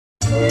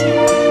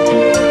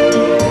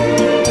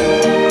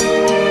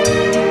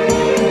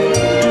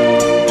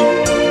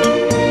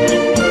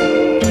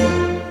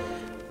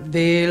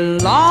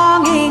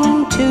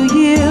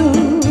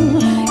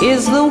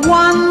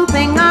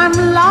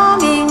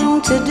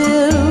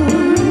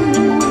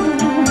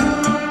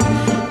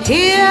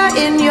here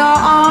in your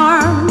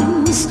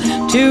arms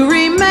to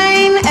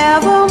remain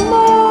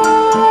evermore.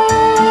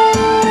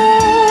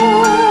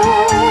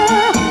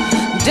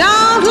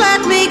 Don't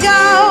let me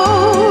go.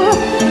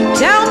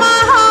 Tell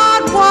my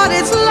heart what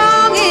it's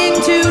longing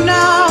to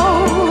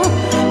know.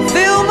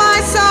 Fill my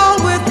soul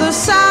with the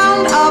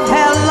sound of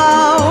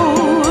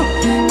hello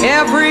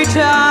every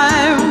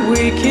time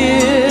we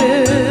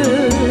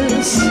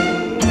kiss.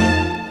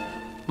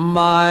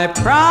 My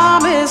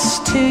promise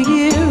to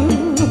you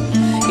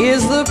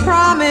is the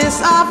promise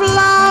of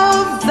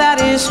love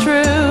that is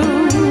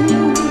true.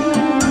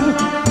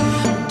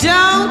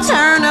 Don't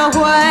turn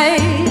away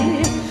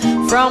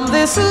from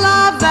this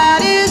love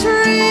that is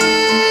real.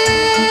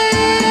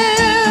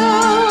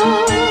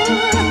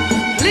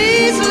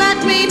 Please let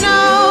me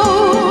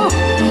know.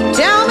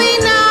 Tell me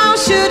now,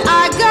 should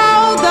I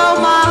go, though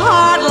my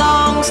heart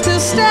longs to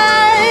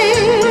stay,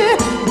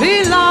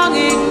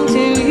 belonging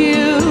to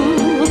you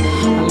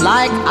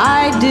like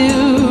I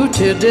do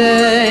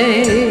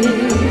today.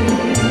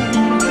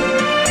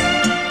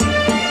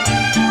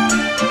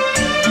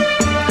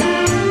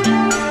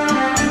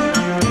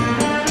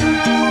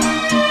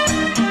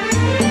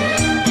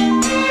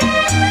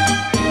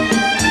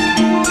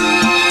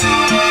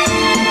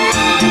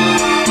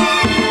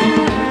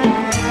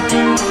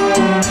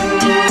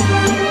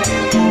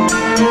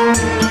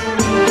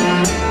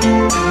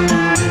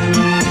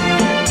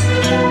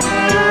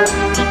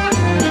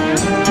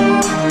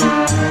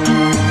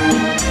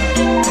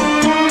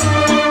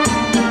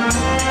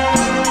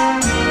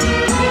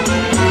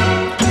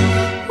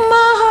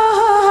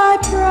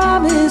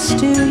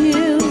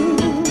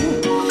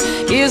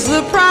 Is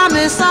the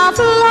promise of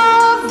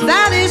love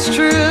that is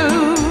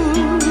true.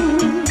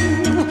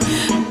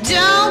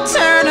 Don't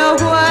turn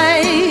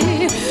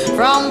away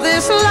from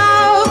this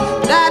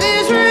love that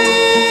is real.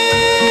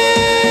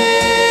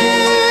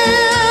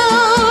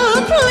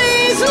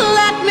 Please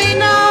let me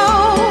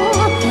know.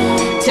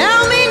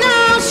 Tell me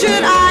now,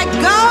 should I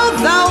go,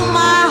 though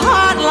my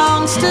heart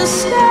longs to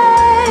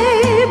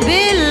stay,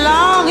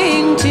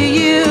 belonging to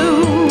you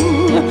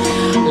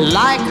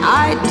like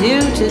I do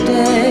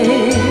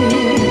today.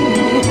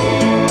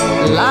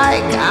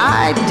 Like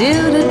I do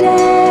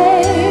today.